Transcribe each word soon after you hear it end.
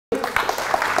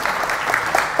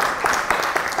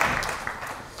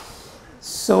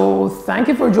So thank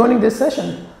you for joining this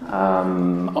session.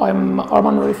 I'm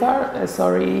Arman Nourifar, a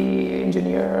SRE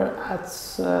engineer at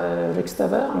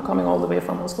Riksdag. I'm coming all the way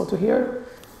from Oslo to here.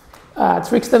 At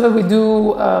Riksdag, we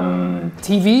do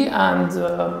TV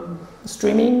and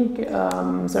streaming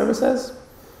services.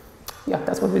 Yeah,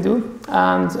 that's what we do.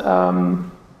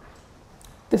 And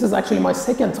this is actually my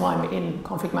second time in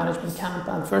config management camp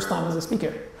and first time as a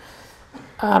speaker.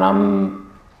 And I'm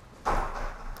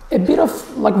a bit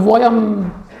of like why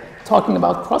I'm talking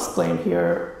about Crossplane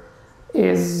here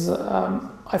is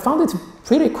I found it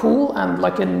pretty cool and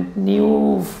like a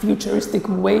new futuristic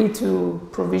way to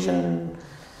provision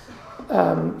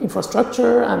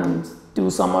infrastructure and do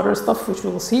some other stuff which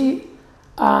we will see.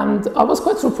 And I was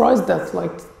quite surprised that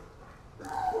like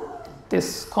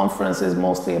this conference is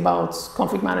mostly about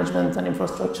config management and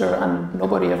infrastructure and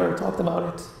nobody ever talked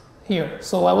about it here.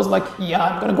 So I was like, yeah,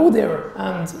 I'm gonna go there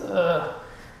and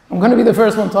I'm going to be the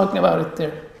first one talking about it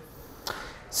there.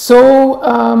 So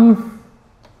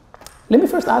let me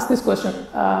first ask this question.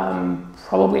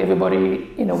 Probably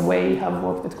everybody, in a way, have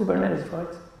worked with Kubernetes, right?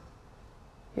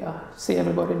 Yeah, see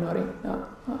everybody nodding. Yeah.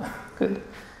 Good.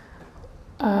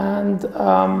 And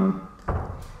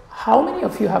how many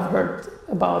of you have heard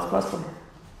about Crossplane?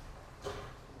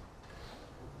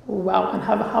 Wow, and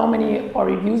how many are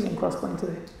you using Crossplane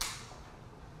today?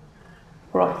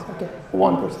 Right, okay,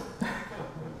 1%.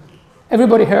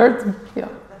 Everybody heard? Yeah.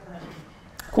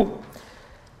 Cool.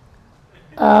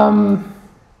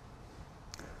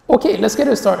 Okay, let's get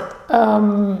it started.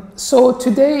 So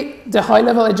today, the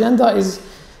high-level agenda is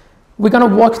we're going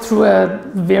to walk through a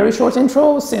very short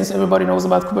intro since everybody knows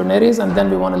about Kubernetes, and then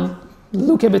we want to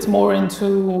look a bit more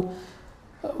into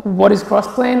what is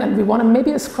Crossplane, and we want to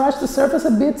maybe scratch the surface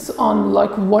a bit on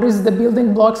like what is the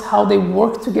building blocks, how they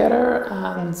work together,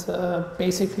 and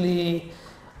basically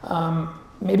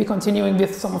maybe continuing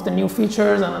with some of the new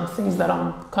features and things that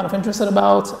I'm kind of interested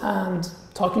about, and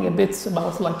talking a bit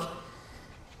about like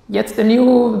yet the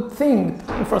new thing,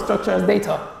 infrastructure as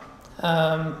data,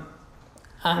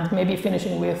 and maybe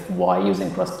finishing with why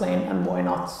using Crossplane and why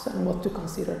not, and what to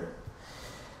consider.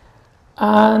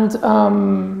 And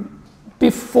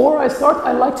before I start,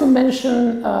 I'd like to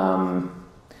mention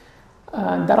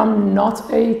that I'm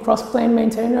not a Crossplane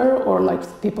maintainer or like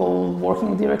people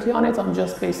working directly on it. I'm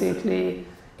just basically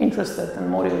interested and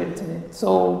motivated in it.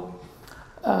 So,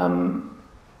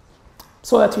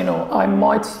 so that you know, I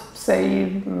might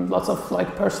say lots of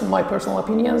like my personal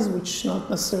opinions, which not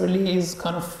necessarily is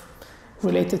kind of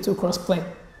related to Crossplane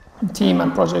team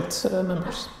and project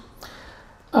members.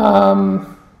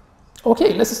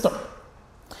 Okay, let's start.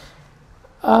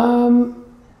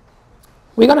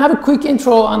 We're gonna have a quick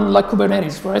intro on like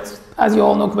Kubernetes, right? As you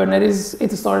all know, Kubernetes,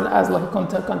 it started as like a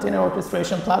container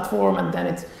orchestration platform, and then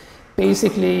it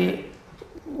basically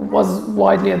was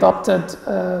widely adopted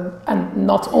and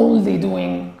not only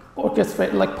doing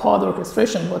like pod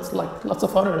orchestration, but like lots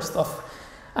of other stuff.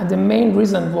 And the main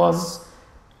reason was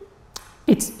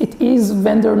it is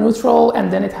vendor neutral,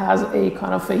 and then it has a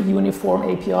kind of a uniform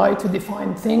API to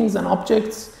define things and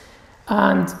objects,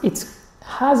 and it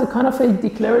has a kind of a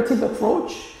declarative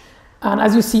approach. And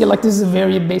as you see, like this is a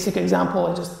very basic example,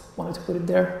 I just wanted to put it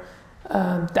there,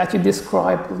 that you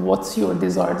describe what's your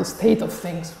desired state of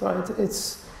things, right?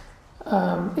 It's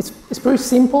pretty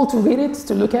simple to read it,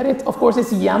 to look at it. Of course,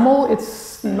 it's YAML,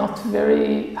 it's not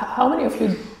very, how many of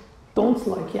you don't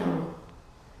like YAML?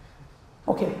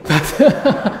 Okay.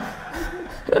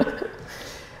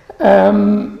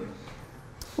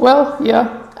 Well,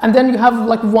 yeah. And then you have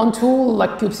like one tool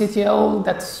like kubectl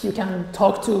that you can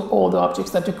talk to all the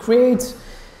objects that you create.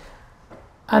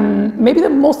 And maybe the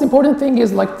most important thing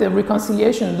is like the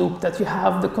reconciliation loop, that you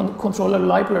have the controller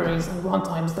libraries and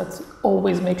runtimes that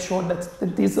always make sure that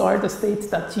these are the states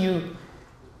that you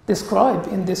describe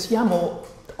in this YAML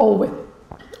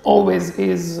always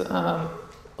is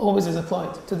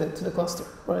applied to the cluster,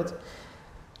 right?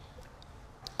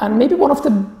 And maybe one of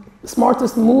the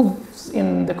smartest moves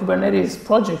in the Kubernetes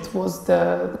project was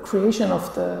the creation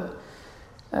of the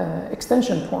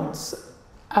extension points,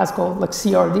 as called like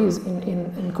CRDs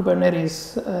in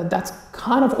Kubernetes. That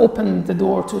kind of opened the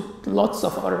door to lots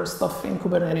of other stuff in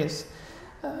Kubernetes.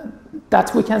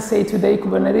 That we can say today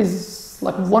Kubernetes,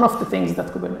 like one of the things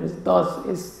that Kubernetes does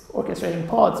is orchestrating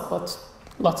pods, but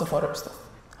lots of other stuff.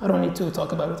 I don't need to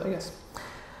talk about it, I guess.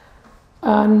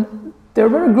 And there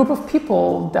were a group of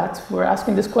people that were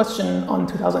asking this question on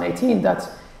 2018 that,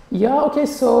 yeah, okay,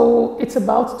 so it's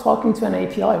about talking to an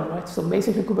API, right? So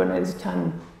basically Kubernetes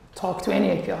can talk to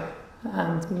any API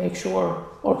and make sure,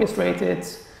 orchestrate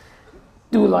it,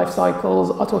 do life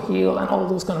cycles, auto heal, and all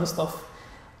those kind of stuff.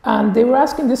 And they were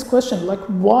asking this question, like,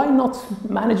 why not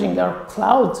managing our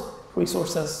cloud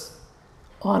resources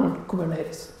on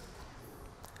Kubernetes?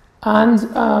 And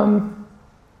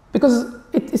because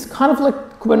it's kind of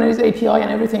like Kubernetes API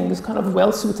and everything is kind of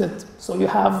well suited. So you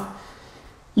have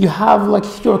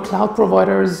like your cloud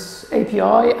provider's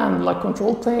API and like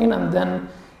control plane, and then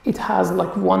it has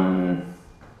like 1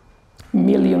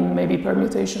 million maybe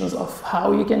permutations of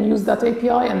how you can use that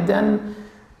API, and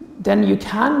then you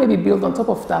can maybe build on top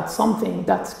of that something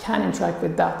that can interact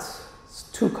with that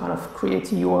to kind of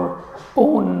create your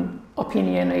own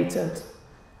opinionated,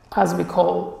 as we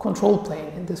call, control plane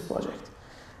in this project.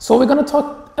 So we're going to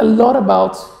talk a lot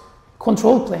about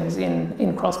control planes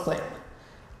in Crossplane.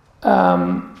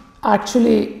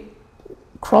 Actually,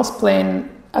 Crossplane,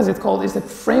 as it's called, is a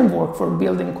framework for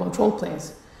building control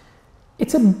planes.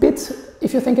 It's a bit,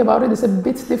 if you think about it, it's a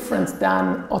bit different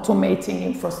than automating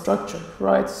infrastructure,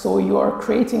 right? So you are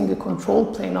creating a control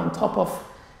plane on top of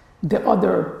the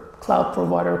other cloud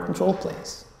provider control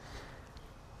planes.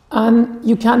 And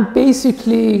you can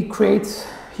basically create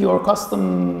your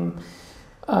custom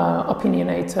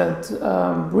opinionated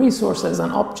resources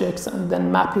and objects and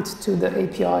then map it to the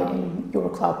API in your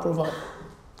cloud provider.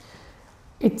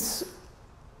 It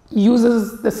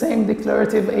uses the same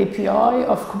declarative API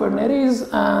of Kubernetes,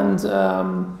 and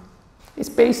it's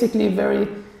basically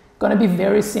going to be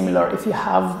very similar if you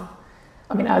have,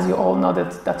 I mean, as you all know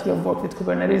that you have worked with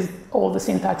Kubernetes, all the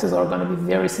syntaxes are going to be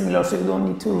very similar, so you don't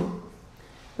need to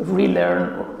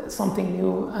relearn something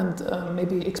new and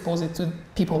maybe expose it to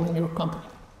people in your company.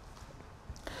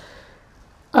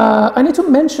 I need to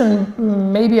mention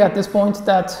maybe at this point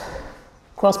that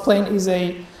Crossplane is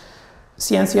a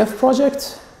CNCF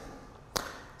project.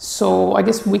 So I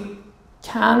guess we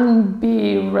can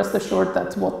be rest assured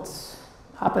that what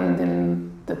happened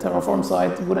in the Terraform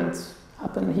side wouldn't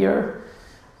happen here.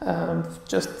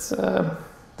 Just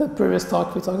the previous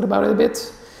talk, we talked about it a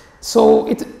bit. So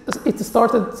it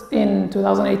started in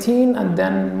 2018 and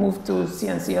then moved to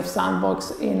CNCF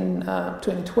Sandbox in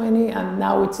 2020, and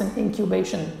now it's an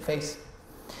incubation phase.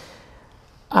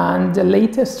 And the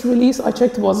latest release I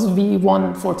checked was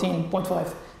V1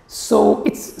 14.5. So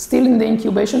it's still in the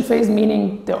incubation phase,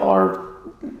 meaning there are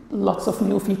lots of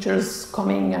new features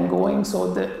coming and going.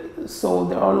 So there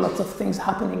are lots of things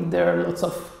happening there, lots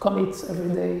of commits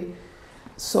every day.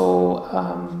 So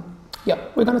yeah,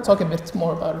 we're going to talk a bit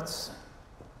more about it.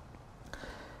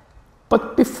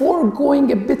 But before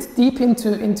going a bit deep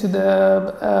into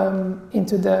the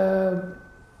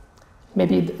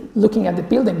maybe looking at the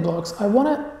building blocks, I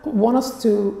want us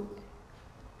to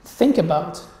think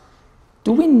about: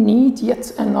 do we need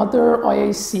yet another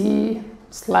IAC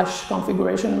 /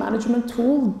 configuration management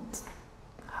tool?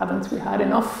 Haven't we had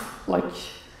enough? Like,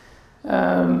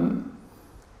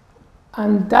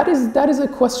 and that is a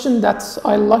question that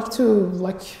I like to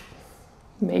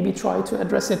maybe try to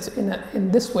address it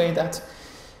in this way, that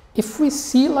if we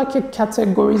see like a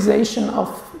categorization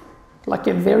of, like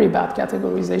a very bad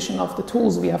categorization of the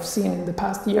tools we have seen in the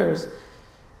past years,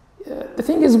 the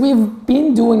thing is we've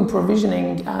been doing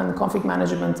provisioning and config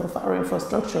management of our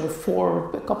infrastructure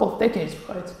for a couple of decades,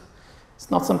 right? It's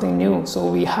not something new. So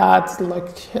we had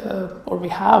or we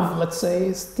have, let's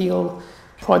say, still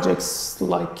projects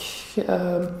like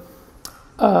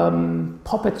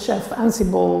Puppet Chef,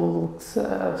 Ansible,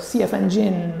 CF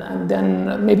Engine, and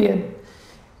then maybe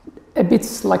a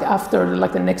bit like after,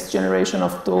 like the next generation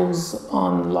of those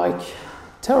on like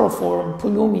Terraform,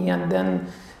 Pulumi, and then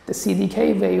the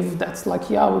CDK wave that's like,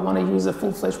 yeah, we want to use a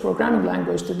full-fledged programming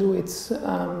language to do it,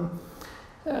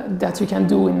 that you can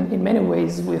do in many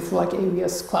ways with like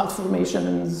AWS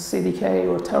CloudFormation CDK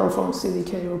or Terraform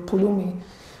CDK or Pulumi.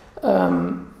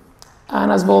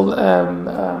 And as well,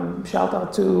 shout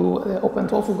out to the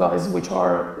OpenTofu guys, which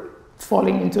are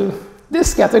falling into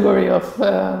this category of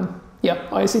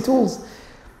IAC tools.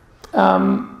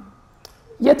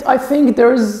 Yet I think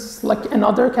there's like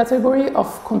another category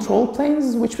of control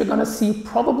planes, which we're going to see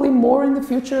probably more in the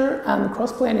future, and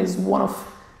Crossplane is one of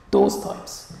those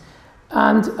types.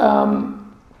 And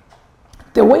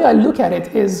the way I look at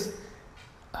it is,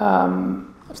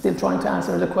 I'm still trying to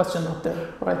answer the question up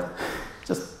there, right?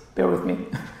 Just bear with me.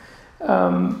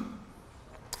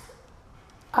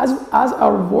 As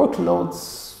our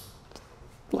workloads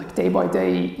like day by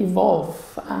day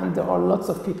evolve, and there are lots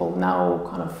of people now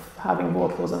kind of having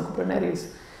workloads on Kubernetes,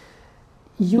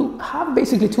 you have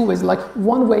basically two ways. Like,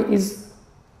 one way is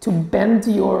to bend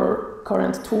your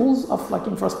current tools of like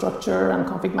infrastructure and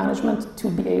config management to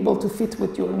be able to fit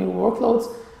with your new workloads,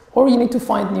 or you need to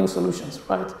find new solutions,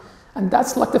 right? And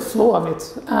that's like the flow of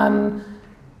it. And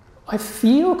I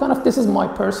feel kind of, this is my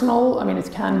personal, I mean,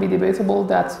 it can be debatable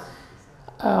that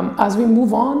as we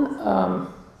move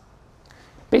on,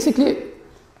 basically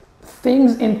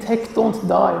things in tech don't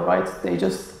die, right? They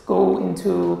just go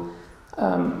into,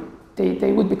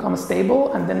 they would become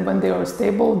stable, and then when they are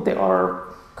stable, they are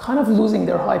kind of losing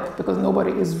their hype because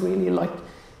nobody is really like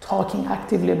talking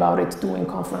actively about it, doing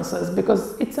conferences,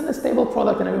 because it's an stable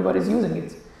product and everybody's using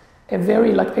it. A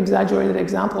very like exaggerated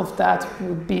example of that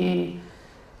would be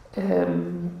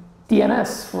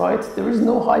DNS, right? There is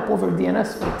no hype over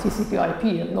DNS or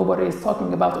TCP/IP, and nobody is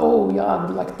talking about, oh yeah,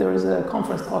 like there is a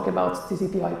conference talk about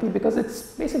TCP/IP, because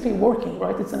it's basically working,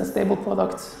 right? It's a stable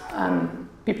product and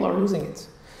people are using it.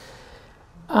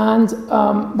 And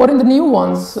but in the new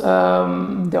ones,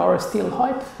 there are still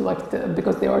hype, like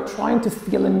because they are trying to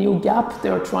fill a new gap. They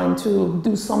are trying to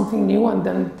do something new, and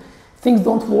then things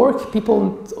don't work.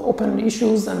 People open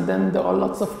issues, and then there are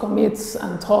lots of commits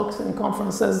and talks and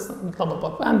conferences, and blah blah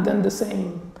blah, and then the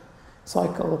same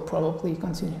cycle probably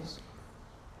continues.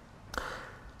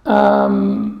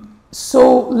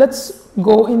 So let's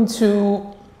go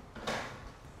into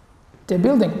the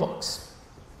building blocks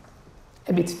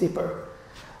a bit deeper.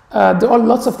 There are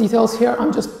lots of details here.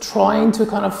 I'm just trying to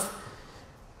kind of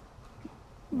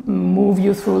move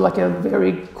you through like a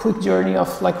very quick journey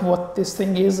of like what this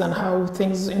thing is and how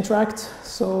things interact.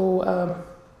 So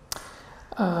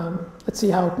let's see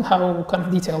how kind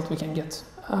of detailed we can get.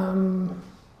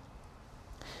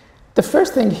 The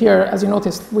first thing here, as you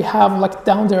noticed, we have like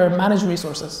down there managed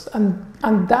resources,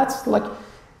 and that's like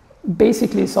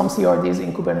basically some CRDs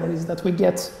in Kubernetes that we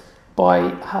get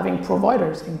by having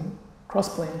providers in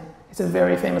Crossplane. It's a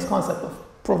very famous concept of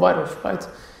providers, right?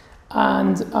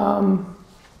 And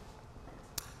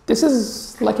this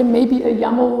is like maybe a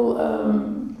YAML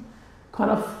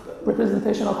kind of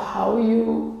representation of how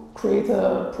you create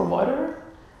a provider.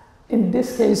 In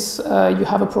this case, you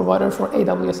have a provider for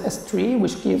AWS S3,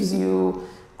 which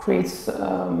creates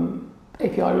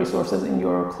API resources in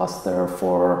your cluster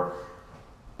for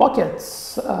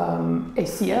buckets,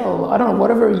 ACL, I don't know,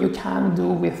 whatever you can do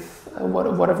with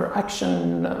whatever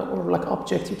action or like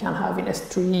object you can have in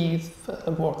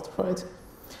S3 world, right?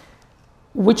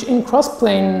 Which in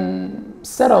Crossplane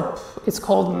setup, it's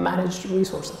called managed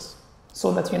resources.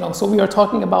 So that you know, so we are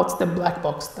talking about the black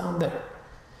box down there.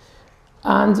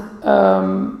 And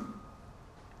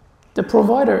the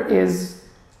provider is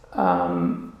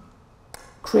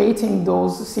creating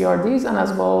those CRDs, and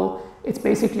as well, it's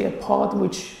basically a pod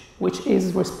which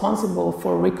is responsible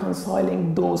for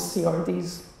reconciling those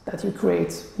CRDs that you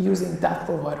create using that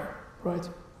provider, right?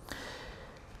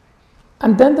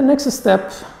 And then the next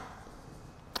step,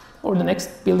 or the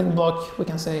next building block, we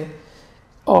can say,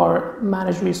 are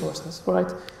managed resources,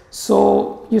 right?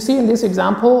 So you see in this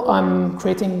example, I'm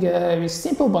creating a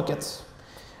simple bucket.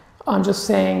 I'm just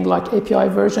saying like API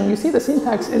version. You see the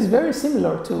syntax is very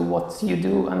similar to what you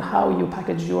do and how you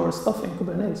package your stuff in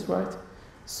Kubernetes, right?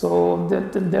 So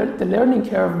the learning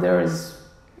curve there is,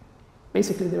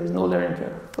 basically there is no learning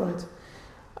curve, right?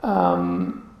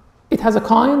 It has a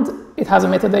kind, it has a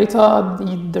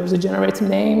metadata, there's a generate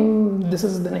name, this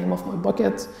is the name of my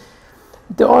bucket.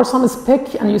 There are some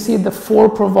spec, and you see the for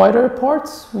provider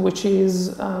parts, which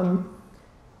is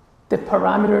the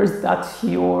parameters that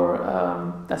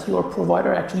your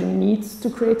provider actually needs to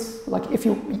create. Like if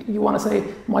you want to say,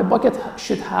 my bucket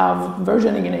should have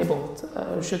versioning enabled,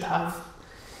 should have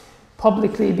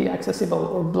publicly be accessible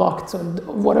or blocked, or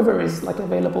whatever is like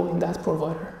available in that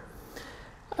provider.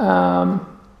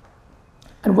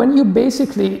 And when you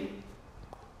basically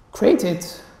create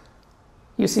it,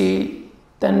 you see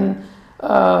then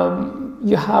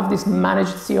you have this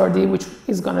managed CRD, which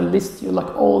is going to list you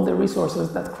like all the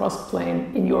resources that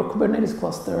Crossplane in your Kubernetes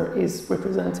cluster is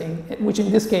representing, which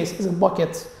in this case is a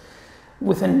bucket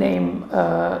with a name.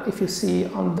 If you see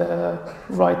on the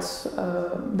right,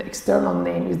 the external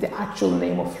name is the actual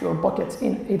name of your bucket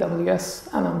in AWS,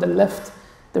 and on the left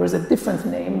there is a different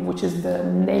name, which is the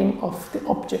name of the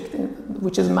object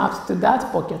which is mapped to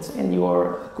that bucket in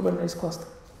your Kubernetes cluster.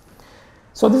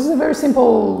 So this is a very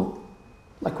simple,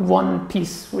 like one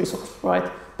piece resource, right?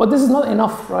 But this is not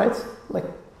enough, right? Like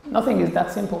nothing is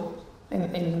that simple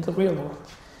in the real world.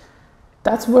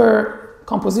 That's where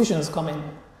compositions come in,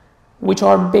 which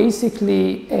are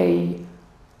basically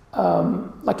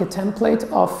like a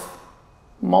template of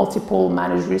multiple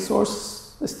managed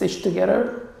resources stitched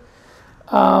together.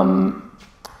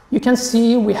 You can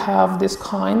see we have this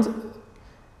kind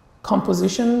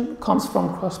composition comes from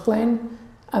Crossplane,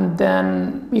 and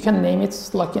then you can name it,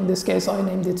 like in this case I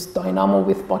named it Dynamo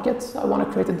with bucket. I want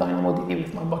to create a DynamoDB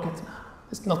with my bucket now.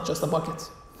 It's not just a bucket.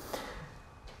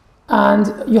 And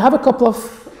you have a couple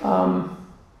of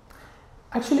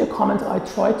Actually, a comment, I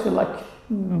tried to like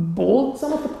bold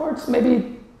some of the parts.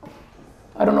 Maybe,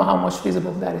 I don't know how much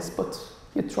visible that is, but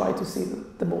you try to see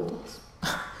the bold ones.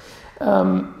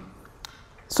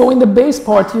 So in the base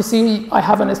part, you see I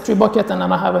have an S3 bucket and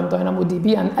then I have a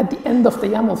DynamoDB, and at the end of the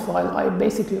YAML file, I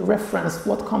basically reference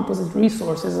what composite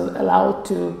resource is allowed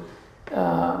to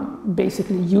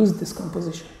basically use this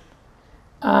composition.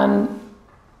 And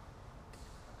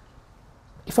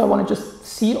if I want to just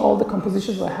see all the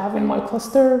compositions I have in my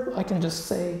cluster, I can just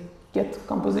say get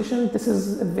composition. This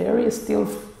is a very still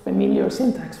familiar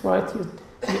syntax, right? You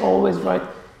always write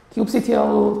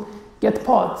kubectl get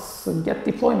pods, get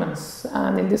deployments,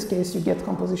 and in this case, you get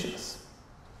compositions.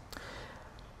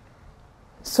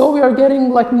 So we are getting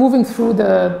like moving through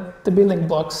the building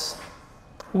blocks.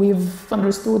 We've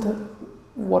understood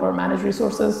what are managed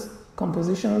resources,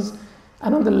 compositions,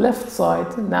 and on the left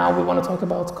side, now we want to talk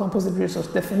about composite resource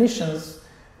definitions,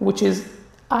 which is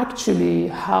actually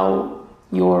how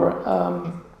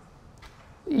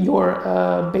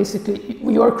basically,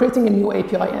 you are creating a new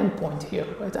API endpoint here,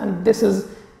 right? And this is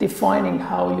defining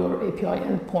how your API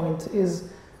endpoint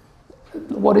is,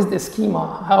 what is the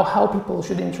schema, how people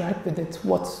should interact with it,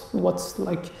 what's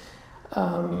like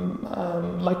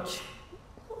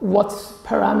what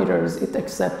parameters it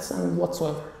accepts and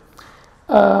whatsoever.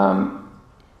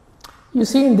 You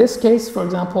see in this case, for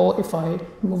example, if I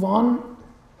move on,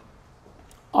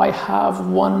 I have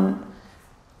one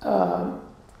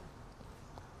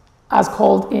as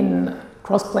called in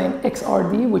Crossplane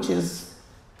XRD, which is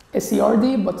a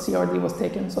CRD, but CRD was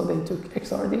taken, so they took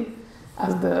XRD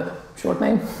as the short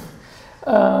name.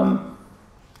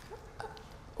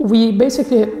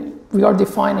 We are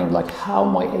defining like how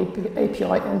my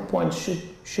API endpoint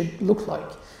should look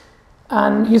like.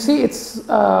 And you see it's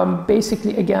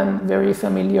basically, again, very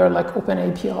familiar like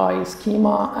OpenAPI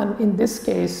schema. And in this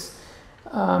case,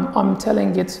 I'm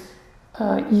telling it,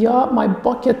 yeah, my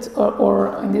bucket,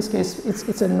 or in this case,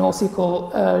 it's a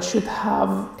NoSQL, should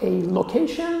have a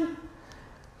location,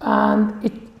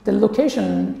 and the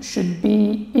location should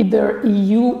be either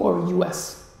EU or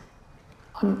US.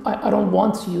 I don't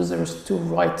want users to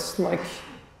write like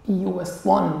EU West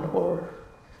 1 or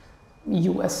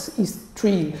US East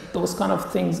 3, those kind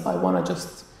of things. I want to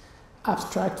just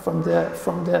abstract from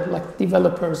the like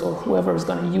developers or whoever is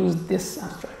going to use this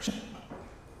abstraction.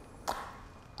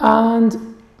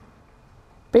 And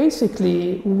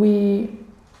basically, we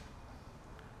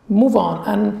move on,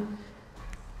 and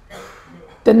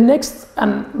the next,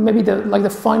 and maybe the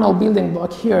final building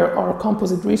block here are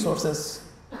composite resources,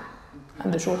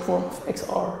 and the short form of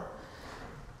XR.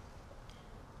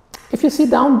 If you see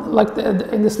down, like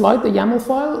in the slide, the YAML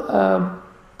file,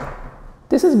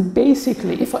 this is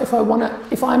basically, if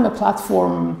I'm a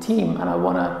platform team and I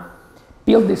want to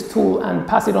build this tool and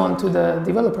pass it on to the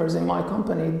developers in my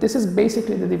company, this is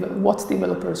basically what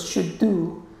developers should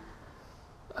do,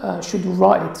 should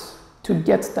write to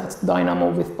get that Dynamo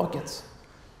with buckets.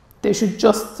 They should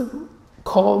just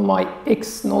call my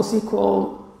X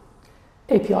NoSQL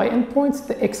API endpoints,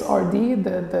 the XRD,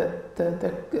 the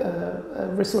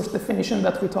resource definition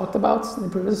that we talked about in the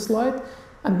previous slide,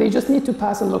 and they just need to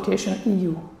pass a location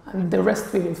EU, and the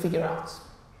rest we will figure out.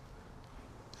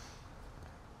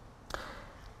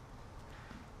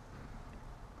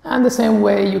 And the same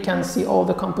way, you can see all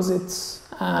the composites,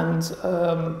 and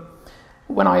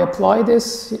when I apply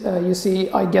this, you see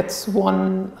I get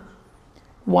one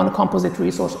composite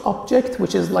resource object,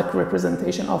 which is like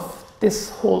representation of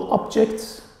this whole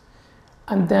object,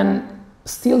 and then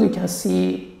still you can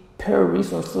see per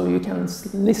resource, so you can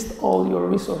list all your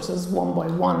resources one by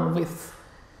one with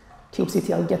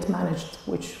kubectl get managed,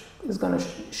 which is going to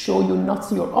show you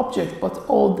not your object, but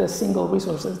all the single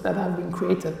resources that have been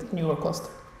created in your cluster.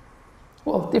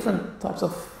 Well, different types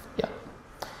of, yeah.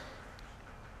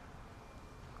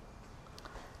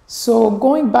 So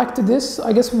going back to this,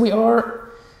 I guess we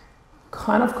are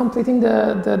kind of completing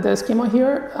the schema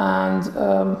here. And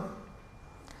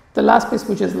the last piece,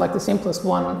 which is like the simplest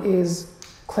one, is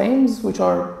claims, which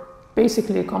are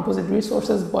basically composite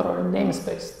resources, but are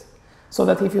namespaced. So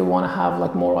that if you want to have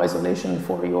like more isolation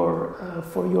for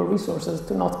your resources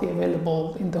to not be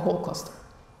available in the whole cluster.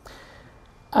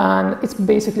 And it's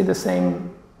basically the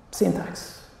same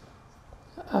syntax.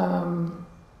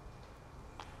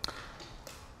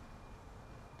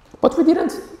 But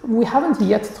we haven't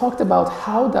yet talked about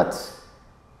how that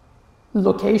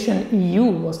location EU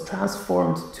was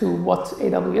transformed to what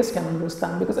AWS can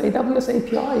understand, because AWS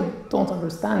API don't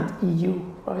understand EU,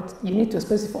 right? You need to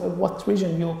specify what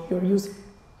region you're using.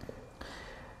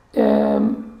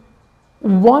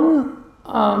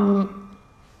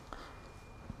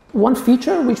 one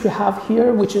feature which we have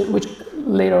here, which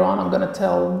later on I'm going to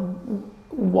tell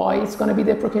why it's going to be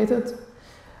deprecated,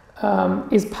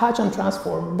 is patch and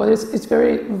transform. But it's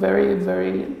very, very,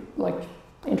 very like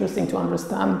interesting to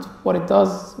understand what it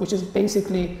does, which is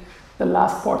basically the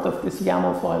last part of this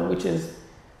YAML file, which is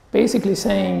basically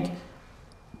saying,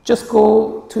 just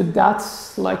go to that,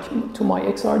 like to my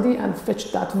XRD and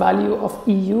fetch that value of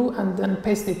EU and then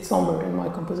paste it somewhere in my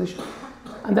composition.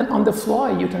 And then on the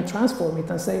fly, you can transform it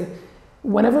and say,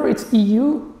 whenever it's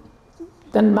EU,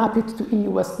 then map it to EU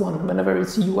West 1. Whenever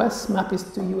it's US, map it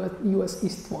to US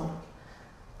East 1.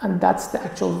 And that's the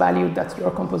actual value that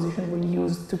your composition will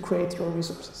use to create your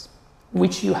resources,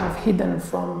 which you have hidden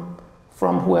from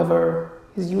whoever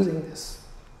is using this.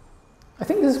 I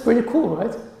think this is pretty cool,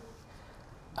 right?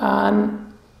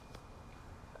 And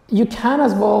you can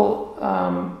as well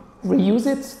reuse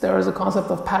it. There is a concept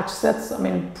of patch sets. I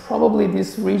mean, probably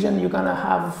this region you're gonna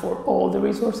have for all the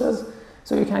resources.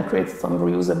 So you can create some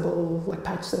reusable like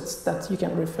patch sets that you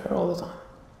can refer all the time.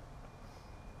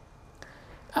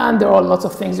 And there are lots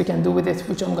of things you can do with it,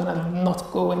 which I'm gonna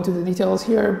not go into the details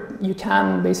here. You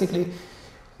can basically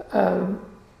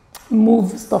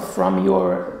move stuff from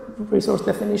your resource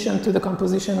definition to the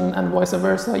composition and vice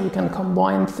versa. You can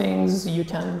combine things, you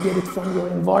can get it from your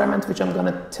environment, which I'm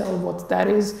gonna tell what that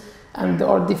is. And there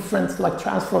are different like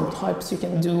transform types you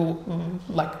can do,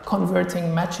 like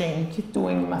converting, matching,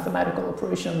 doing mathematical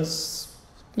operations,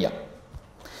 yeah.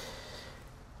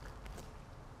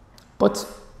 But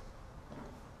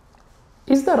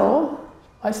is that all?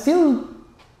 I still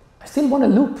want to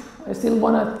loop. I still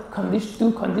want to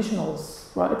do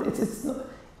conditionals, right? It's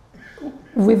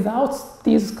without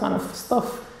these kind of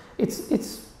stuff,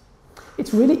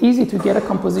 it's really easy to get a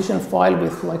composition file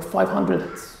with like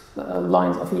 500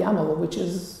 lines of YAML, which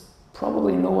is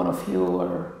probably no one of you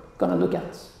are going to look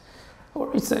at, or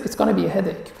it's going to be a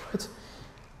headache, right?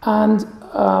 And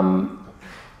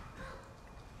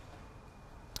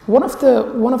one of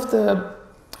the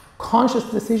conscious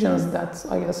decisions that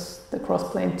I guess the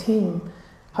Crossplane team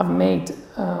have made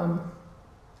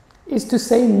is to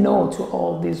say no to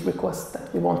all these requests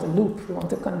that we want a loop, we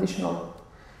want a conditional.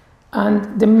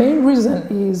 And the main reason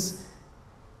is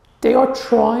they are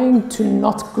trying to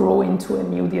not grow into a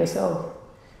new DSL.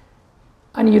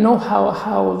 And you know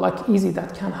how like easy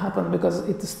that can happen, because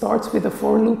it starts with a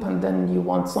for loop and then you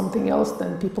want something else,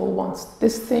 then people want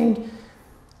this thing.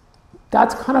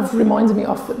 That kind of reminds me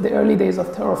of the early days of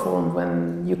Terraform,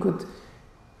 when you could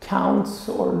count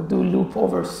or do loop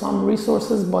over some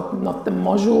resources, but not the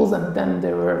modules. And then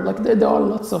there were like there are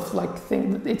lots of like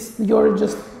things. You're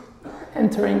just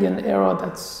entering an era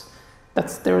that's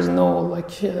there's no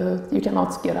like you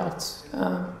cannot get out.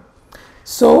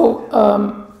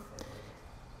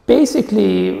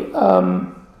 Basically,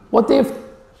 what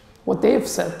they've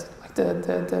said, like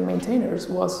the maintainers,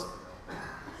 was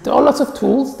there are lots of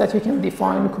tools that you can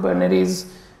define Kubernetes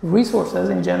resources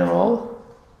in general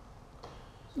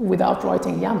without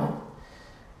writing YAML.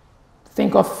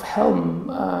 Think of Helm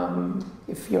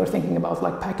if you're thinking about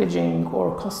like packaging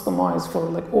or customize for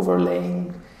like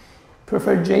overlaying,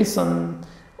 preferred JSON,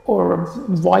 or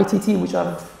YTT, which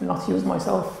I've not used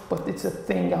myself, but it's a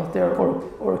thing out there,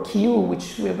 or Q,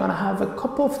 which we're gonna have a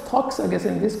couple of talks, I guess,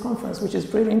 in this conference, which is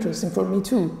pretty interesting for me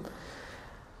too.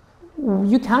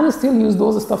 You can still use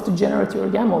those stuff to generate your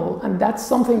YAML, and that's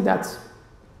something that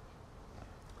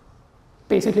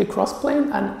basically Crossplane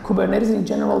and Kubernetes in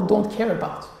general don't care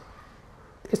about.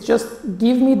 It's just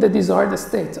give me the desired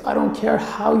state. I don't care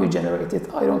how you generate it.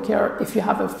 I don't care if you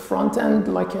have a front end,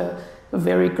 like a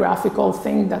very graphical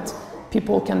thing that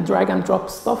people can drag and drop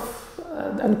stuff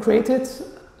and create it.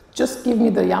 Just give me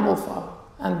the YAML file,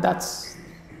 and that's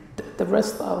the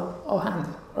rest I'll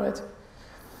handle, right?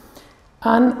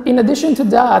 And in addition to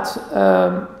that,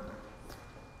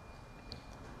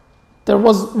 there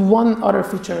was one other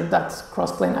feature that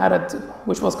Crossplane added,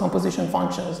 which was composition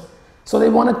functions. So they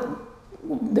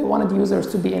wanted users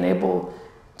to be enabled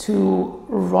to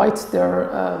write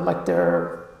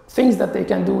their things that they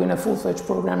can do in a full-fledged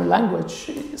programming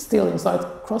language still inside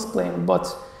Crossplane,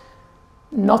 but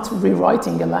not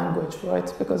rewriting a language,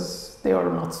 right? Because they are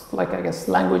not, like, I guess,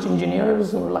 language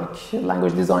engineers or like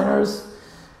language designers.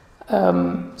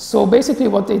 So basically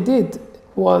what they did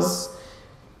was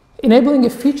enabling a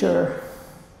feature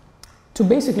to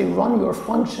basically run your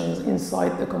functions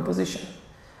inside the composition.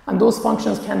 And those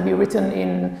functions can be written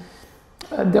in,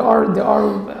 there are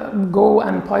Go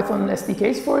and Python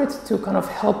SDKs for it to kind of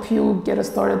help you get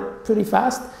started pretty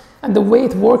fast. And the way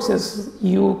it works is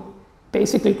you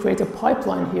basically create a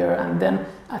pipeline here, and then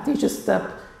at each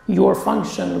step, your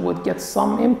function would get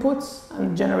some inputs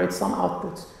and generate some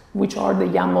outputs. which are the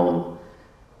YAML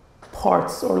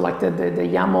parts, or like the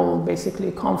YAML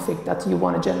basically config that you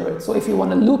want to generate. So if you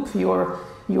want to loop, your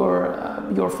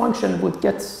function would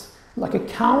get like a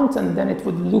count, and then it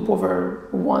would loop over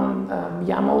one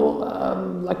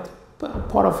YAML, like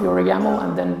part of your YAML,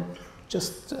 and then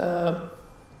just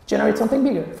generate something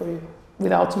bigger for you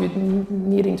without you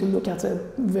needing to look at a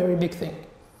very big thing.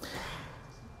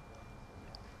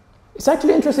 It's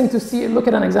actually interesting to look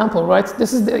at an example, right?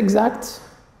 This is the exact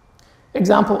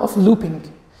example of looping.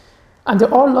 And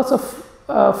there are lots of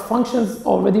functions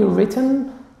already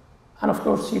written, and of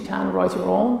course you can write your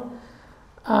own.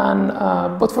 And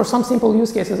but for some simple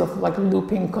use cases of like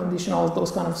looping, conditionals,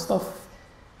 those kind of stuff,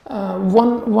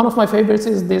 one of my favorites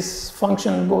is this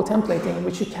function Go templating,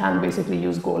 which you can basically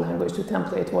use Go language to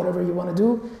template whatever you want to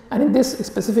do. And in this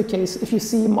specific case, if you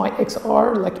see my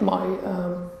XR, like my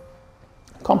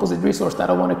composite resource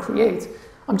that I want to create,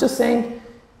 I'm just saying,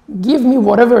 give me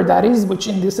whatever that is, which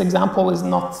in this example is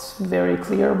not very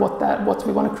clear what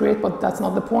we want to create, but that's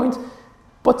not the point.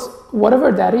 But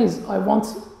whatever that is, I want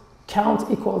count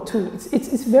equal to.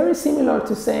 It's very similar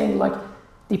to saying like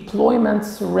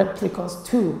deployments replicas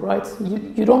to, right?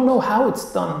 You don't know how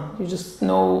it's done. You just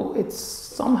know it's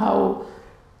somehow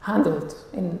handled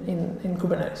in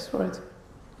Kubernetes, right?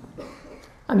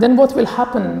 And then what will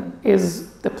happen is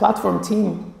the platform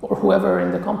team or whoever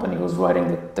in the company who's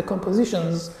writing the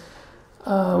compositions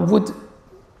would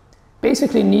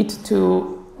basically need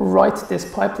to write this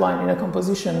pipeline in a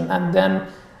composition, and then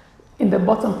in the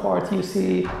bottom part you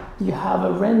see you have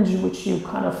a range which you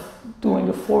kind of doing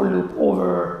a for loop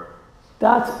over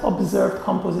that observed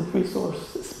composite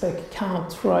resource spec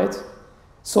count, right?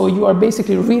 So you are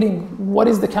basically reading what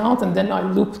is the count, and then I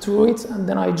loop through it, and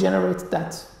then I generate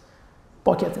that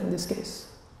bucket in this case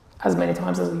as many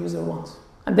times as the user wants.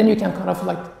 And then you can kind of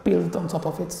like build on top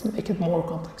of it, make it more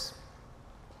complex.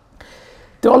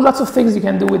 There are lots of things you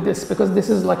can do with this, because this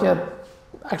is like a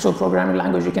actual programming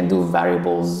language. You can do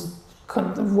variables,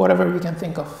 whatever you can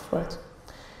think of, right?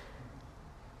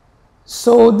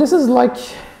 So this is like,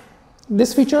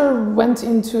 this feature went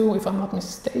into, if I'm not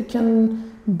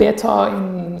mistaken, beta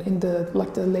in the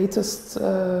latest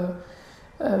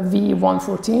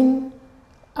V1.14,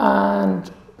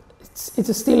 and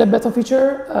it's still a beta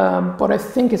feature, but I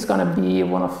think it's gonna be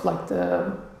one of like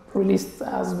the released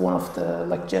as one of the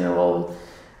like general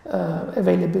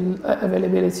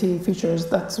availability features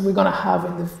that we're gonna have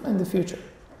in the future.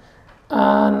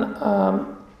 And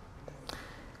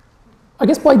I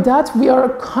guess by that we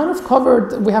have kind of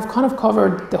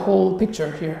covered the whole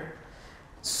picture here.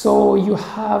 So you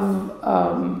have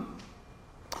an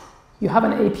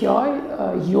API,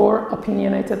 your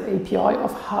opinionated API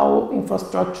of how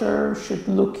infrastructure should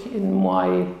look in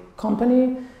my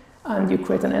company, and you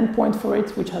create an endpoint for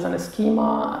it, which has a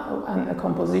schema and a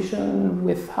composition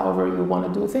with however you want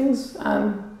to do things,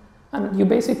 and you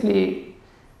basically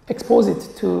expose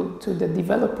it to the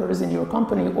developers in your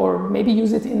company, or maybe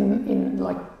use it in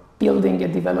like building a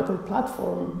developer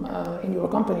platform in your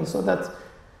company, so that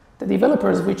the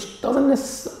developers, which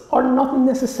are not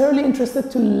necessarily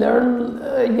interested to learn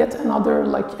yet another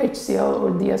like HCL or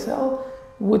DSL,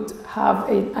 would have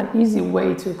an easy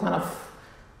way to kind of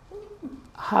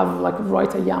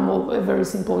write a very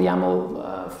simple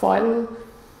YAML file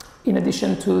in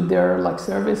addition to their like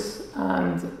service,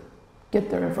 and get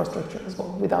their infrastructure as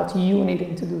well, without you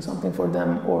needing to do something for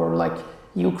them, or like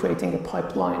you creating a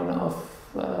pipeline of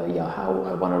how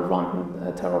I want to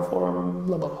run Terraform,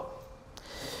 blah blah blah.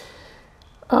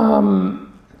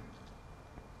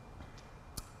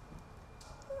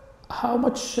 How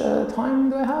much time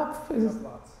do I have? You have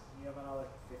lots. You have another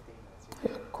 15 minutes.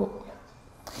 Yeah, cool. Yeah.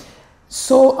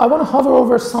 So I want to hover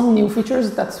over some new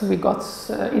features that we got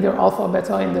either alpha or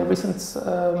beta in the recent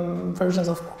versions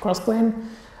of Crossplane.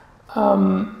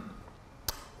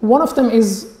 One of them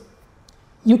is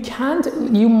you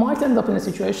might end up in a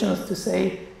situation to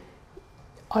say,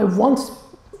 I want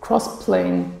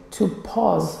Crossplane to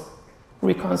pause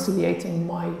reconciliating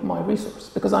my resource,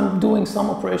 because I'm doing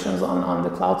some operations on the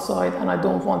cloud side, and I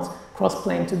don't want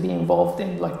Crossplane to be involved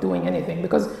in like doing anything,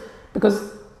 because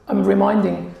I'm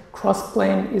reminding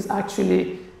Crossplane is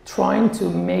actually trying to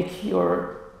make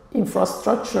your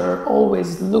infrastructure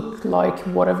always look like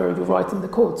whatever you write in the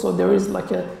code. So there is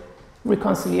like a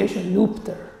reconciliation loop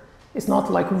there. It's not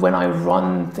like when I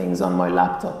run things on my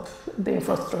laptop, the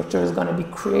infrastructure is going to be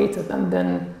created and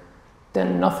then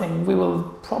nothing. We will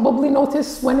probably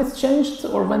notice when it's changed,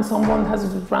 or when someone has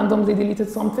randomly deleted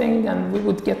something, and we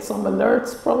would get some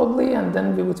alerts probably, and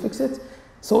then we would fix it.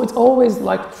 So it's always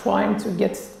like trying to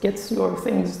get your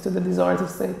things to the desired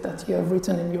state that you have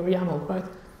written in your YAML, right?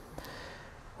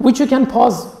 which you can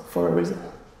pause for a reason.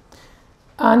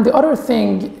 And the other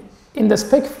thing, in the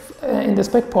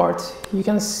spec part, you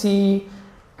can see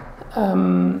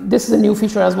this is a new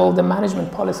feature as well, the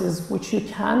management policies, which you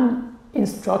can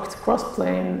instruct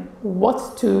Crossplane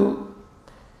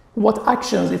what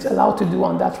actions it's allowed to do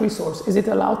on that resource. Is it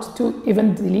allowed to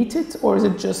even delete it, or is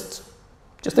it just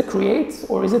a create,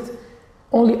 or is it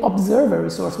only observe a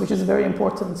resource, which is very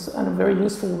important and very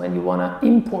useful when you want to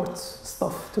import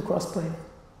stuff to Crossplane,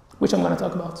 which I'm going to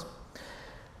talk about.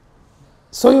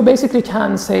 So you basically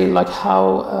can say like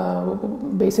how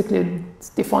basically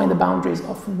define the boundaries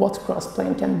of what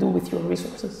Crossplane can do with your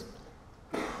resources.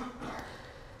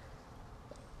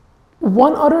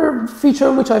 One other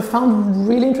feature which I found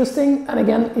really interesting, and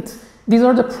again, these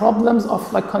are the problems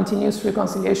of like continuous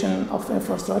reconciliation of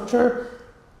infrastructure.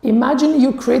 Imagine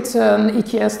you create an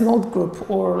EKS node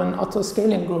group or an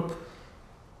auto-scaling group.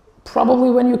 Probably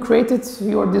when you create it,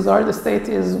 your desired state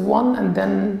is 1, and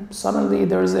then suddenly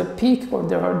there is a peak, or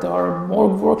there are more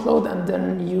workload, and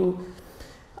then you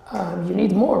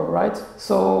need more, right?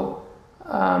 So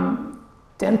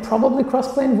then probably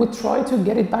Crossplane would try to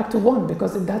get it back to 1,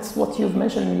 because that's what you've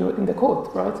mentioned in the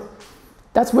code, right?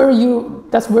 That's where you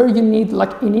need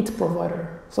like init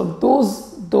provider. So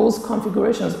those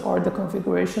configurations are the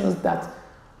configurations that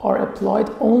are applied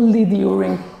only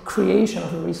during creation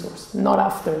of a resource, not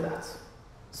after that.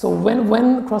 So when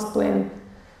Crossplane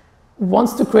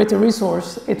wants to create a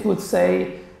resource, it would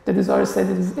say the desired state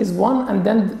is 1, and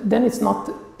then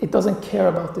it doesn't care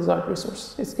about desired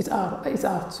resource. It's out.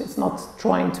 It's not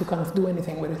trying to kind of do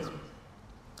anything with it,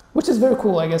 which is very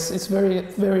cool, I guess. It's very,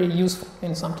 very useful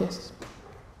in some cases.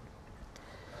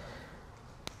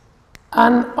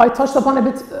 And I touched upon a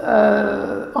bit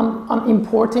on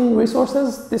importing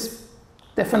resources. This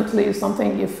definitely is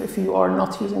something if you are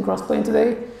not using Crossplane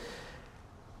today.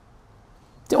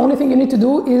 The only thing you need to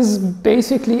do is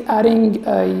basically adding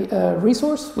a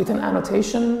resource with an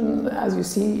annotation, as you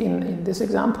see in this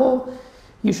example.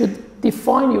 You should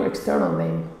define your external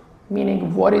name,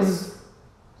 meaning what is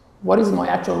my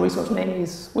actual resource name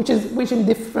is, which in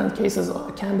different cases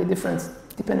can be different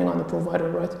depending on the provider,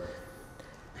 right?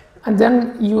 And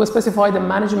then you specify the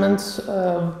management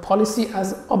policy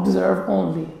as observe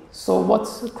only. So what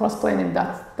Crossplane in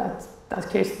that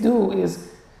case do is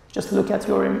just look at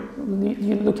your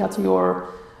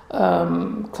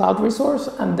cloud resource,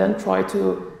 and then try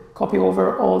to copy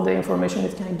over all the information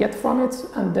it can get from it.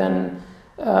 And then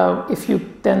if you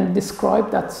then describe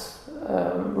that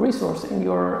resource in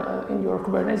your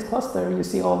Kubernetes cluster, you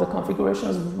see all the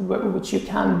configurations which you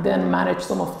can then manage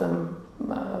some of them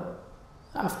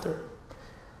after.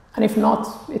 And if not,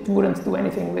 it wouldn't do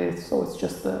anything with it. So it's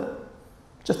just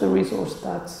a resource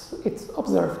that it's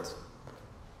observed.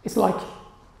 It's like,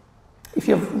 if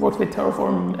you've worked with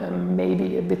Terraform,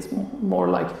 maybe a bit more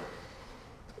like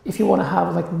if you want to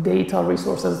have like data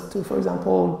resources to, for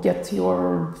example, get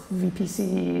your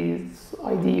VPC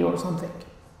ID or something.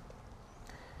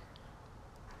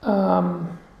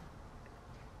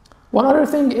 One other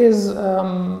thing is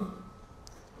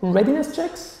readiness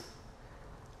checks,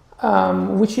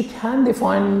 which you can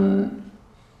define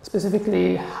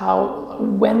specifically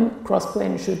when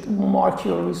Crossplane should mark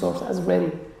your resource as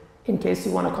ready in case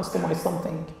you want to customize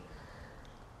something.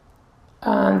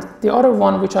 And the other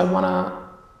one, which I want to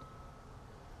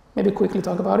maybe quickly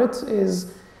talk about it,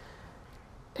 is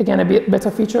again a bit better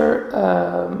feature,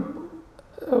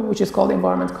 which is called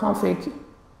environment config.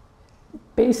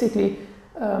 Basically,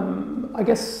 I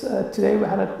guess today we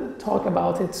had a talk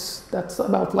about it. That's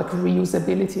about like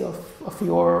reusability of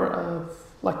your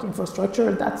like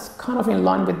infrastructure. That's kind of in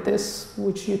line with this,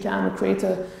 which you can create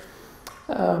a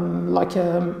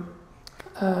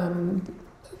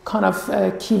kind of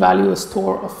a key value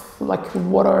store of like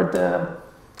what are the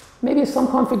maybe some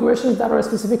configurations that are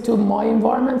specific to my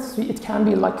environment. It can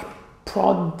be like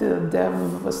prod,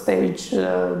 dev, stage,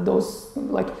 those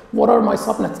like what are my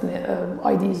subnet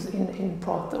IDs in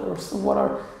prod, or what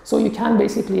are, so you can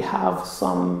basically have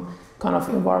some kind of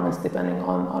environments depending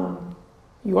on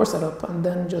your setup, and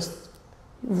then just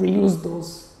reuse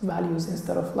those values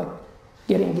instead of like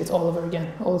getting it all over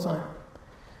again all the time.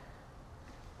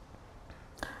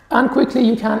 And quickly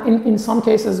you can, in some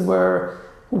cases where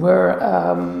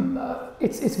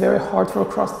it's very hard for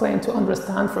Crossplane to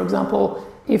understand, for example,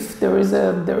 if there is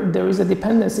a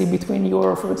dependency between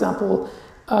your, for example,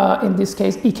 in this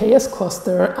case, EKS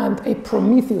cluster and a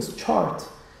Prometheus chart,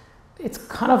 it's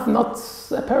kind of not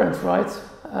apparent, right?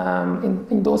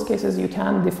 In those cases, you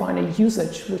can define a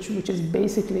usage, which is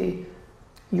basically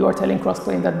you are telling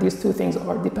Crossplane that these two things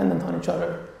are dependent on each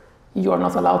other. you are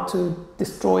not allowed to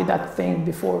destroy that thing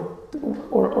before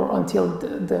or until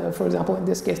for example, in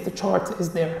this case, the chart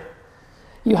is there.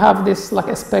 You have this like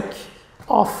a spec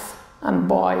off and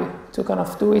by to kind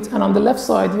of do it. And on the left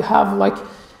side, you have like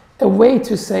a way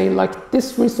to say like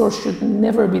this resource should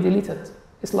never be deleted.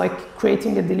 It's like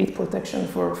creating a delete protection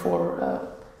for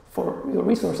your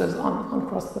resources on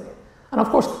Crossplane. And of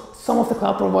course, some of the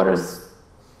cloud providers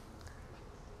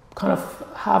kind of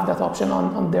have that option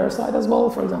on their side as well.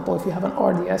 For example, if you have an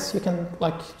RDS, you can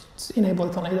like enable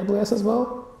it on AWS as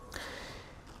well.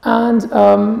 And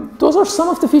those are some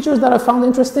of the features that I found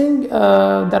interesting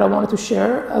that I wanted to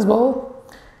share as well.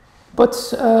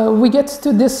 But we get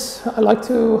to this. I like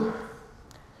to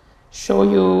show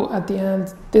you at the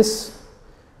end this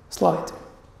slide.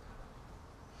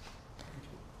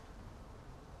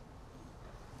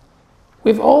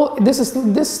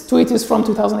 This tweet is from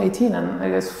 2018, and I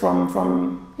guess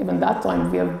from even that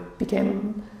time we have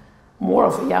became more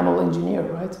of a YAML engineer,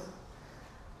 right?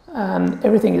 And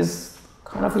everything is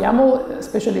kind of YAML,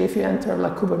 especially if you enter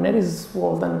like Kubernetes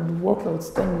world and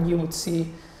workloads, then you would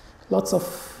see lots of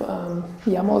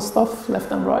YAML stuff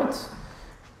left and right.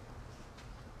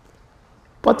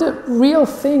 But the real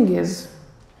thing is,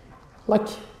 like,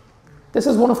 this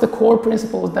is one of the core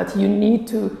principles that you need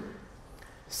to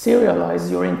serialize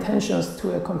your intentions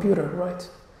to a computer, right?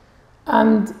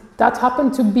 And that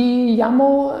happened to be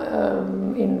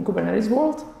YAML in Kubernetes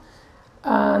world.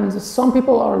 And some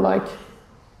people are like,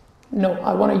 no,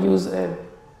 I want to use a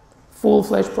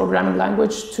full-fledged programming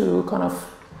language to kind of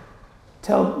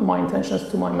tell my intentions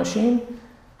to my machine.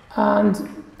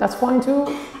 And that's fine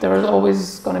too. There is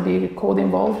always going to be code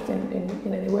involved in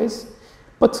any ways.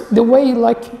 But the way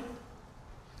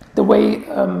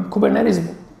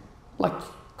Kubernetes, like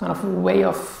kind of way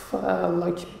of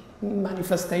like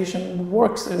manifestation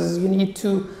works is you need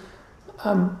to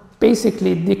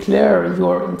basically declare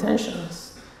your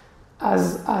intentions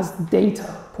as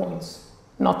data points,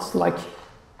 not like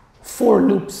for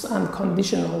loops and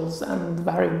conditionals and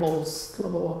variables, blah,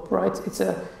 blah, blah, right? It's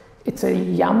a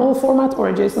YAML format or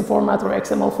a JSON format or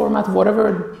XML format,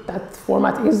 whatever that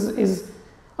format is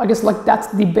I guess like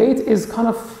that debate is kind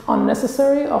of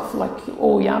unnecessary of like,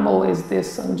 oh, YAML is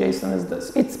this and JSON is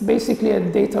this. It's basically a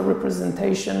data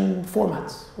representation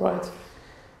format, right?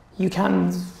 You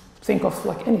can think of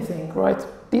like anything, right?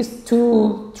 These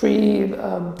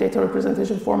 2-3 data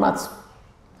representation formats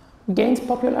gained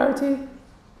popularity.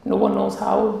 No one knows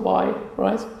how, why,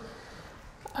 right?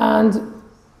 And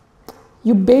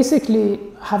you basically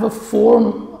have a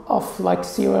form of like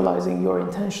serializing your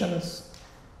intentions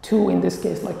to, in this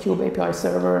case, like Kube API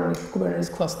server and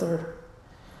Kubernetes cluster.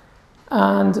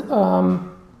 And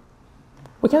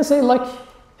we can say, like,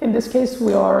 in this case,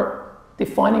 we are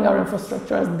defining our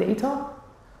infrastructure as data,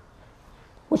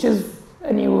 which is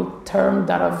a new term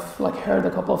that I've like heard a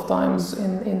couple of times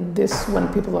in this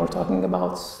when people are talking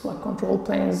about like control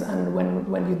planes and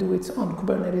when you do it on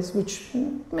Kubernetes, which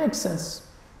makes sense.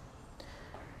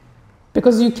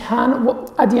 Because you can,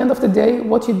 at the end of the day,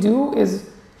 what you do is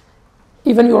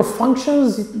even your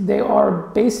functions, they are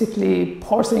basically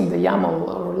parsing the YAML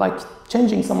or like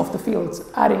changing some of the fields,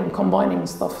 adding, combining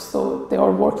stuff. So they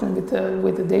are working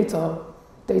with the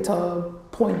data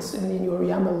points in your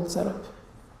YAML setup.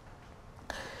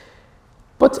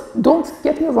 But don't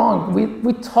get me wrong,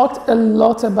 we talked a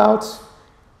lot about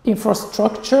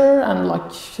infrastructure and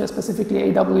like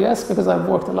specifically AWS because I've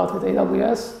worked a lot with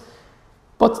AWS.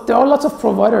 But there are lots of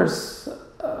providers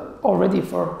already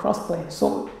for Crossplane.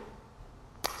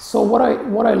 So what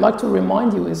I like to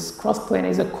remind you is Crossplane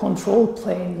is a control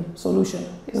plane solution.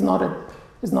 It's not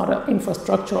an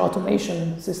infrastructure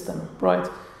automation system, right?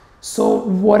 So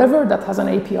whatever that has an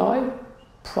API,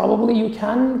 probably you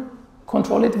can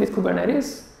control it with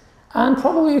Kubernetes, and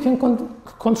probably you can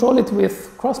control it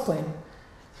with Crossplane.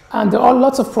 And there are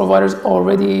lots of providers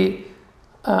already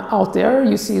out there.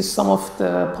 You see some of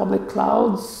the public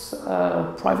clouds,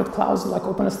 private clouds like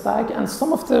OpenStack, and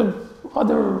some of the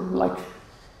other like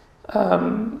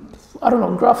I don't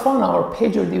know, Grafana or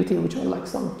PagerDuty, which are like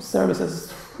some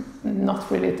services not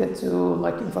related to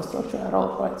like infrastructure at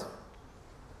all, right?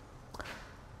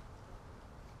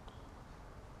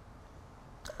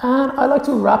 And I like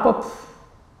to wrap up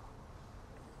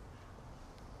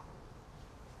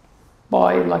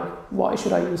by like, why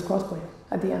should I use Crossplane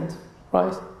at the end,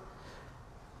 right?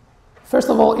 First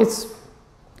of all, it's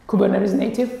Kubernetes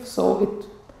native, so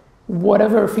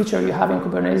whatever feature you have in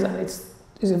Kubernetes, and it's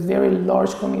a very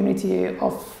large community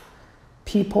of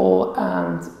people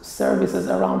and services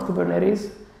around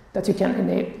Kubernetes that you can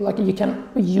you can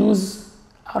use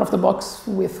out of the box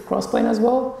with Crossplane as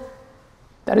well.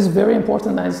 That is very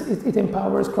important as it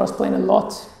empowers Crossplane a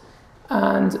lot.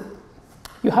 And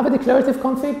you have a declarative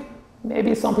config.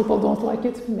 Maybe some people don't like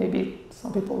it, maybe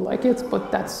some people like it,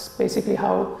 but that's basically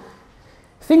how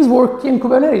things work in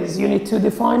Kubernetes. You need to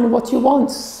define what you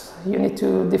want. You need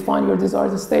to define your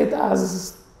desired state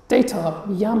as data,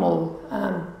 YAML,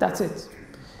 and that's it.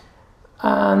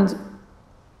 And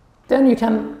then you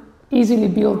can easily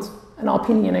build an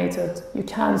opinionated. You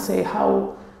can say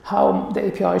how the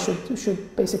API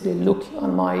should basically look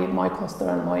on my cluster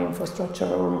and my infrastructure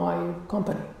or my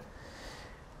company.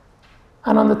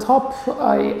 And on the top,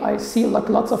 I see like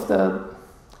lots of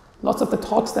the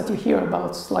talks that you hear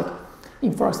about, like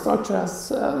infrastructure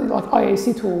as like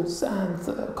IAC tools and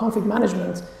config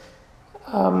management.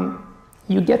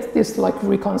 You get this like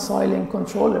reconciling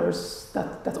controllers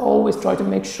that always try to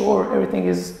make sure everything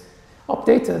is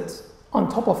updated on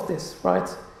top of this, right?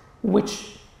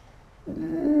 Which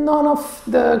none of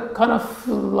the kind of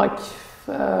like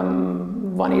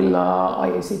vanilla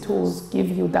IAC tools give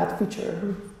you that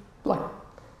feature, like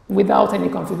without any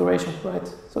configuration, right?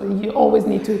 So you always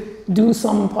need to do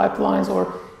some pipelines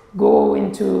or go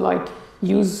into like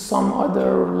use some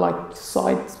other like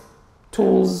side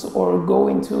tools or go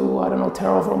into, I don't know,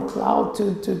 Terraform Cloud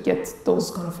to get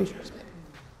those kind of features.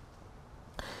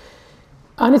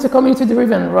 And it's a community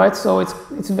driven, right? So it's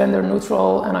vendor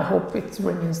neutral, and I hope it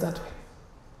remains that way.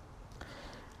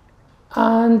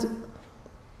 And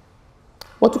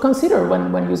what to consider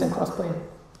when using Crossplane?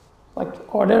 Like,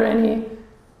 are there any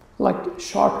like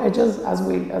sharp edges, as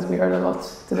we heard a lot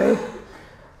today?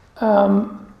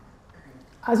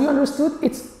 As you understood,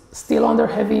 it's still under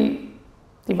heavy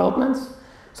development.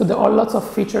 So there are lots of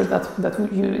features that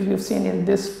you've seen in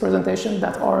this presentation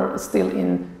that are still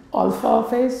in alpha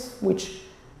phase, which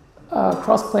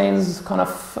Crossplane's kind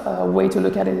of way to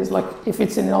look at it is like, if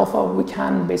it's in alpha, we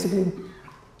can basically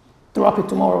drop it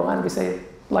tomorrow and we say,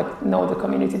 like, no, the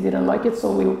community didn't like it,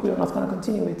 so we are not going to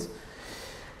continue it.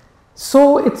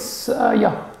 So it's,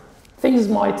 yeah, things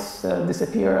might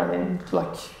disappear and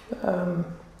like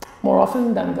more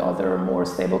often than the other more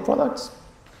stable products.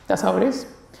 That's how it is.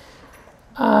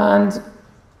 And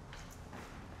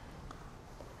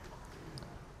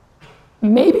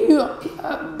maybe you,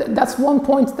 that's one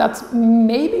point, that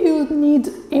maybe you need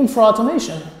infra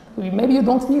automation. Maybe you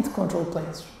don't need control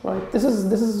planes, right?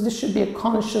 This should be a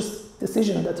conscious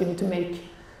decision that you need to make.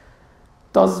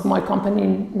 Does my company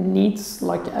needs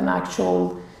like an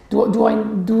actual,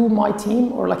 do my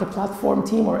team or like a platform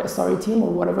team or SRE team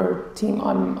or whatever team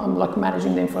I'm like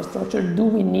managing the infrastructure, do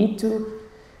we need to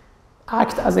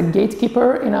act as a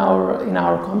gatekeeper in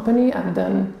our company and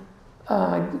then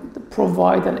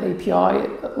provide an API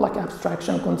like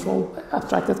abstracted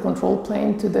control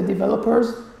plane to the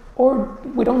developers, or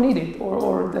we don't need it,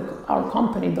 or our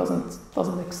company doesn't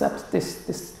accept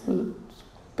this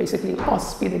basically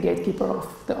us be the gatekeeper of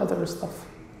the other stuff.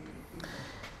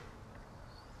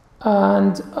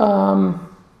 And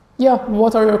yeah,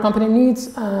 what are your company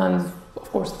needs? And of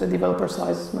course the developer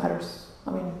size matters.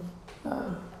 I mean,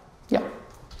 yeah.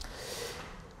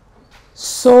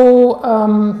 So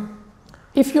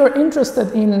if you're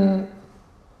interested in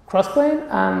Crossplane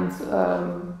and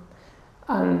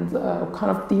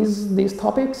kind of these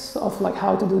topics of like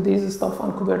how to do this stuff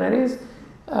on Kubernetes,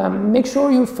 make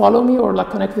sure you follow me or like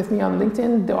connect with me on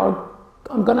LinkedIn.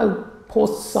 I'm gonna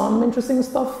post some interesting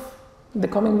stuff in the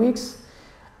coming weeks.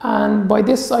 And by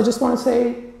this, I just want to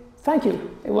say thank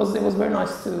you. It was very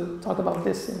nice to talk about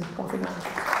this in config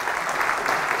management.